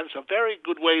way, but that's a very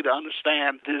good way to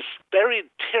understand this buried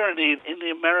tyranny in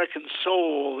the American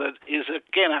soul that is,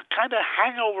 again, a kind of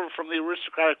hangover from the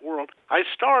aristocratic world. I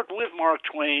start with Mark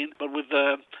Twain, but with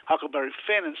Huckleberry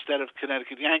Finn instead of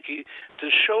Connecticut Yankee, to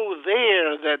show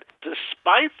there that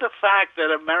despite the fact that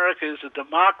America is a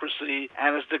democracy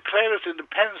and has declared its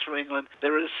independence from England,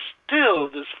 there is still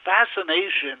this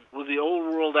fascination with the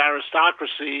old world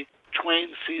aristocracy. Twain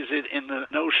sees it in the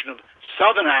notion of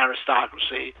Southern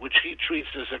aristocracy, which he treats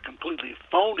as a completely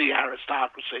phony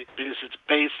aristocracy because it's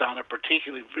based on a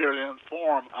particularly virulent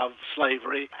form of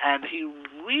slavery. And he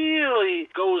really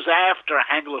goes after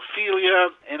Anglophilia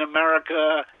in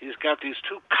America. He's got these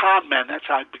two con men. That's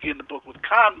how I begin the book, with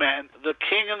con men, the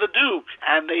king and the duke.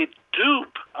 And they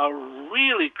dupe a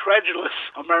really credulous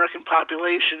American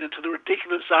population into the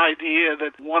ridiculous idea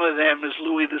that one of them is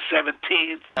Louis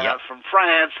XVII from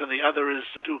France and the other is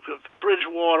the Duke of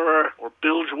Bridgewater, or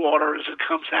Bilgewater as it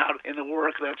comes out in the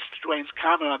work. That's Twain's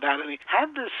comment on that. And he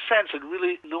had this sense, it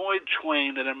really annoyed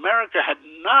Twain, that America had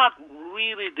not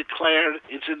really declared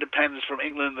its independence from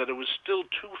England, that it was still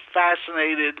too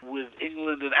fascinated with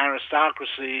England and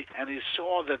aristocracy, and he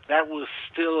saw that that was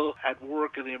still at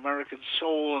work in the American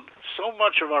soul. And so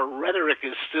much of our rhetoric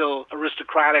is still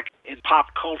aristocratic in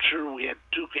pop culture. We had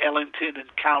Duke Ellington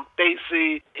and Count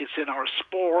Basie. It's in our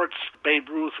sports. Babe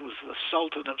Ruth was the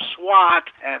Sultan of SWAT,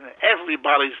 and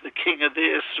everybody's the king of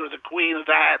this or the queen of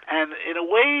that. And in a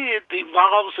way, it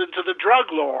evolves into the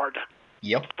drug lord.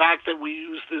 Yep. The fact that we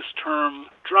use this term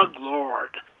drug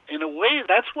lord. In a way,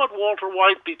 that's what Walter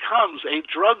White becomes, a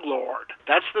drug lord.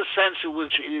 That's the sense in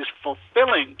which it is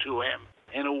fulfilling to him.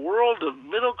 In a world of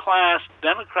middle-class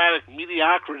democratic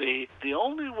mediocrity, the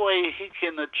only way he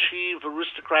can achieve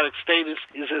aristocratic status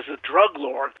is as a drug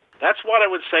lord. That's what I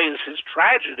would say is his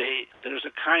tragedy. There's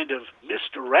a kind of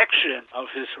misdirection of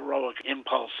his heroic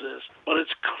impulses. But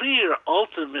it's clear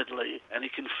ultimately, and he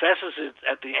confesses it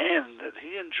at the end, that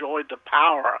he enjoyed the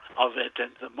power of it.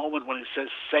 And the moment when he says,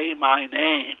 "Say my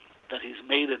name," that he's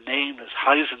made a name as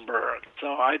Heisenberg. So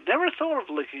I never thought of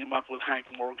linking him up with Hank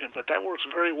Morgan, but that works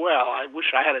very well. I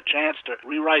wish I had a chance to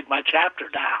rewrite my chapter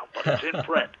now, but it's in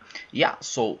print. Yeah,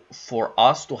 so for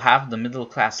us to have the middle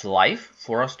class life,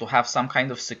 for us to have some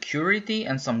kind of security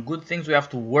and some good things, we have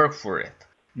to work for it.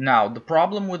 Now, the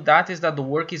problem with that is that the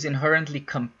work is inherently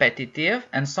competitive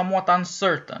and somewhat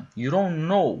uncertain. You don't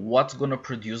know what's going to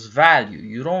produce value.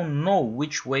 You don't know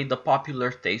which way the popular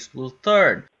taste will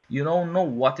turn. You don't know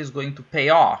what is going to pay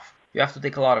off. You have to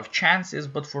take a lot of chances,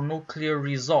 but for no clear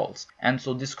results. And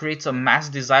so this creates a mass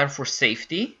desire for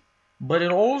safety, but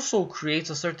it also creates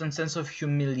a certain sense of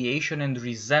humiliation and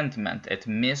resentment at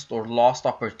missed or lost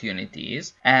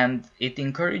opportunities, and it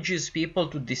encourages people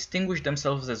to distinguish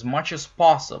themselves as much as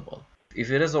possible, if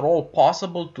it is at all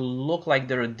possible, to look like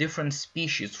they're a different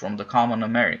species from the common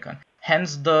American.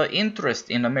 Hence the interest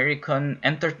in American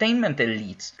entertainment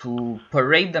elites to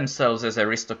parade themselves as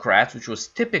aristocrats, which was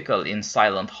typical in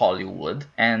silent Hollywood,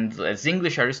 and as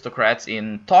English aristocrats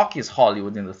in talkies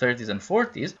Hollywood in the 30s and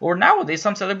 40s, or nowadays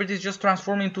some celebrities just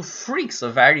transform into freaks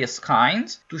of various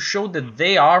kinds to show that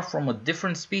they are from a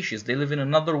different species, they live in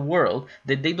another world,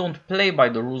 that they don't play by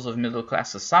the rules of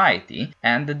middle-class society,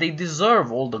 and that they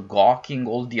deserve all the gawking,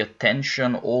 all the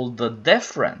attention, all the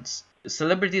deference.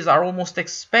 Celebrities are almost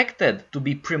expected to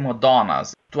be prima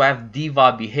donnas, to have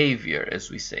diva behavior, as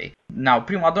we say. Now,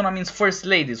 prima donna means first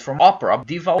ladies from opera.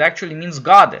 Diva actually means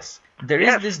goddess. There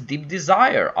is this deep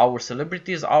desire. Our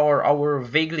celebrities are our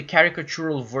vaguely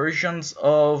caricatural versions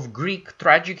of Greek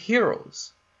tragic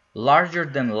heroes. Larger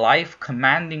than life,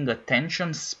 commanding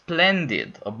attention,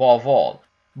 splendid above all.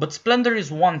 But splendor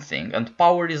is one thing and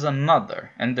power is another,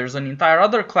 and there's an entire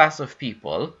other class of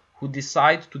people who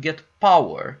decide to get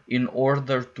power in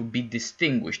order to be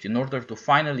distinguished, in order to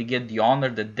finally get the honor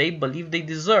that they believe they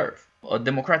deserve. A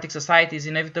democratic society is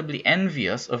inevitably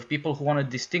envious of people who want to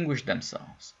distinguish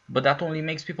themselves, but that only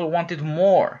makes people want it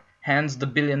more. Hence the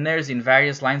billionaires in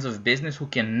various lines of business who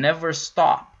can never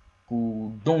stop,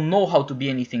 who don't know how to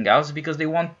be anything else because they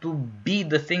want to be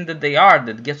the thing that they are,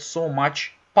 that gets so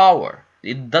much power.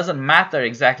 It doesn't matter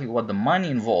exactly what the money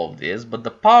involved is, but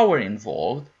the power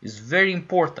involved is very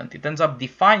important. It ends up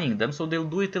defining them, so they'll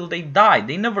do it till they die.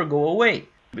 They never go away.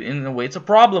 In a way, it's a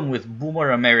problem with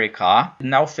boomer America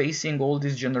now facing all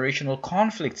these generational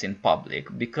conflicts in public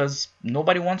because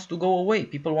nobody wants to go away.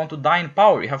 People want to die in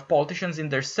power. You have politicians in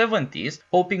their 70s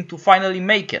hoping to finally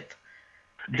make it.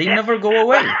 They never go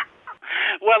away.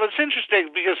 Well, it's interesting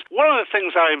because one of the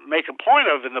things I make a point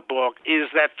of in the book is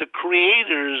that the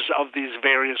creators of these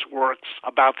various works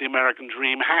about the American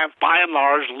dream have, by and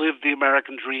large, lived the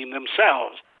American dream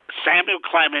themselves. Samuel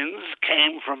Clemens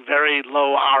came from very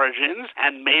low origins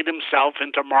and made himself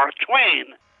into Mark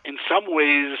Twain, in some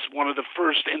ways one of the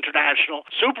first international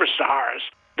superstars.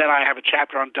 Then I have a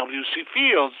chapter on W.C.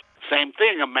 Fields. Same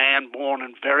thing, a man born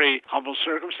in very humble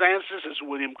circumstances as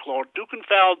William Claude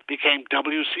Dukenfeld became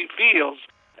W.C. Fields.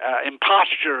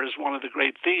 Imposture is one of the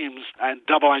great themes, and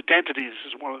double identities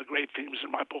is one of the great themes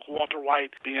in my book, Walter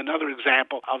White being another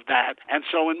example of that. And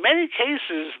so in many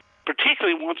cases,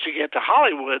 particularly once you get to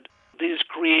Hollywood, these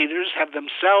creators have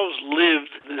themselves lived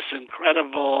this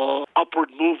incredible upward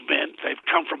movement. They've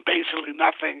come from basically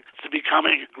nothing to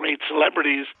becoming great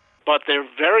celebrities, but they're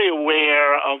very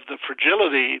aware of the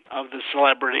fragility of the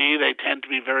celebrity. They tend to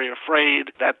be very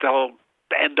afraid that they'll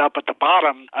end up at the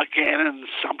bottom again. In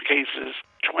some cases,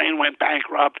 Twain went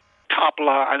bankrupt.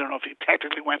 Coppola, I don't know if he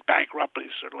technically went bankrupt, but he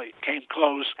certainly came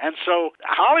close. And so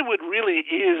Hollywood really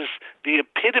is the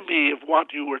epitome of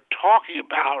what you were talking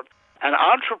about. An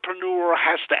entrepreneur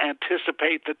has to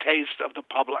anticipate the taste of the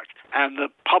public. And the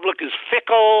public is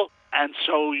fickle, and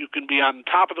so you can be on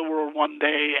top of the world one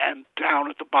day and down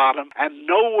at the bottom. And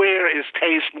nowhere is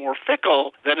taste more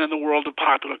fickle than in the world of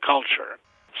popular culture.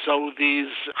 So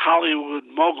these Hollywood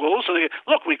moguls,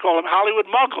 look, we call them Hollywood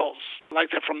muggles,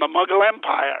 like they're from the Mughal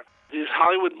Empire. These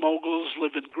Hollywood moguls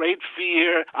live in great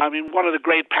fear. I mean, one of the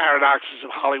great paradoxes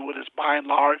of Hollywood is, by and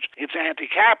large, it's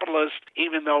anti-capitalist,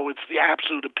 even though it's the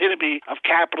absolute epitome of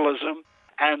capitalism.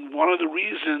 And one of the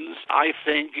reasons, I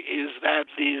think, is that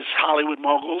these Hollywood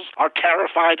moguls are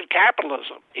terrified of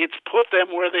capitalism. It's put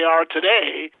them where they are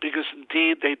today because,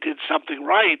 indeed, they did something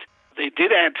right. They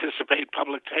did anticipate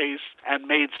public taste and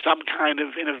made some kind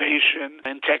of innovation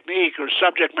in technique or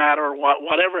subject matter or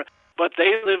whatever. But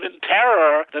they live in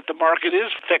terror that the market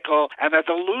is fickle and that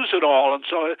they'll lose it all. And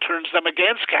so it turns them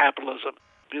against capitalism,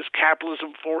 because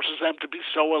capitalism forces them to be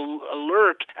so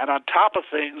alert and on top of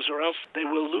things, or else they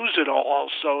will lose it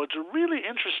all. So it's really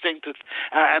interesting to,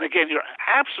 and again, you're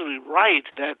absolutely right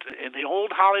that in the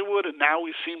old Hollywood, and now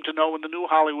we seem to know in the new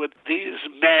Hollywood, these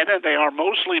men, and they are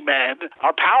mostly men,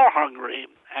 are power hungry.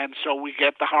 And so we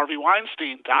get the Harvey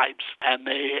Weinstein types, and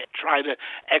they try to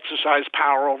exercise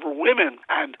power over women.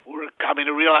 And we're coming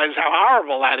to realize how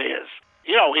horrible that is.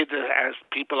 You know, as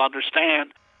people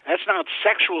understand, that's not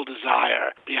sexual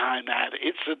desire behind that.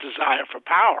 It's a desire for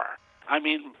power. I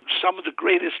mean, some of the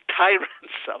greatest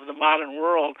tyrants of the modern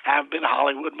world have been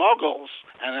Hollywood moguls.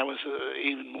 And that was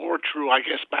even more true, I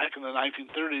guess, back in the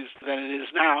 1930s than it is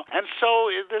now. And so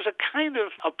there's a kind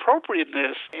of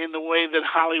appropriateness in the way that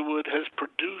Hollywood has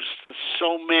produced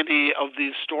so many of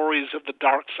these stories of the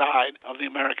dark side of the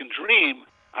American dream.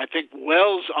 I think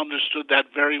Wells understood that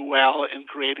very well in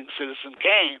creating Citizen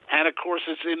Kane. And, of course,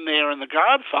 it's in there in The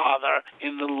Godfather,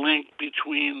 in the link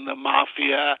between the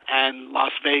mafia and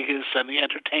Las Vegas and the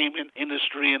entertainment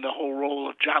industry and the whole role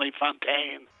of Johnny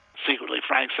Fontane, secretly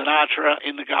Frank Sinatra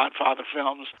in the Godfather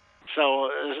films. So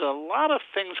there's a lot of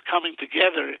things coming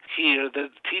together here that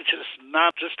teach us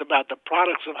not just about the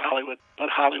products of Hollywood, but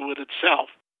Hollywood itself.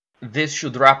 This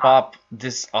should wrap up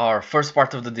our first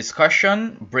part of the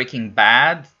discussion. Breaking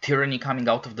Bad, tyranny coming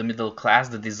out of the middle class,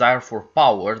 the desire for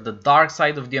power, the dark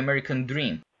side of the American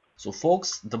dream. So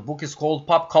folks, the book is called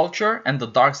Pop Culture and the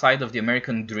Dark Side of the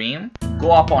American Dream. Go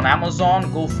up on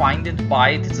Amazon, go find it, buy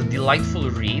it. It's a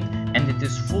delightful read, and it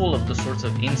is full of the sorts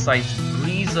of insights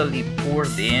breezily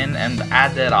poured in and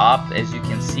added up, as you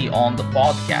can see on the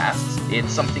podcasts.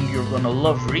 It's something you're gonna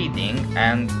love reading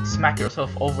and smack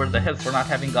yourself over the head for not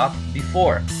having got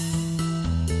before.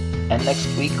 And next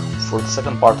week, for the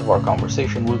second part of our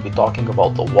conversation, we'll be talking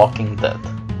about The Walking Dead.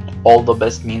 All the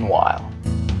best meanwhile.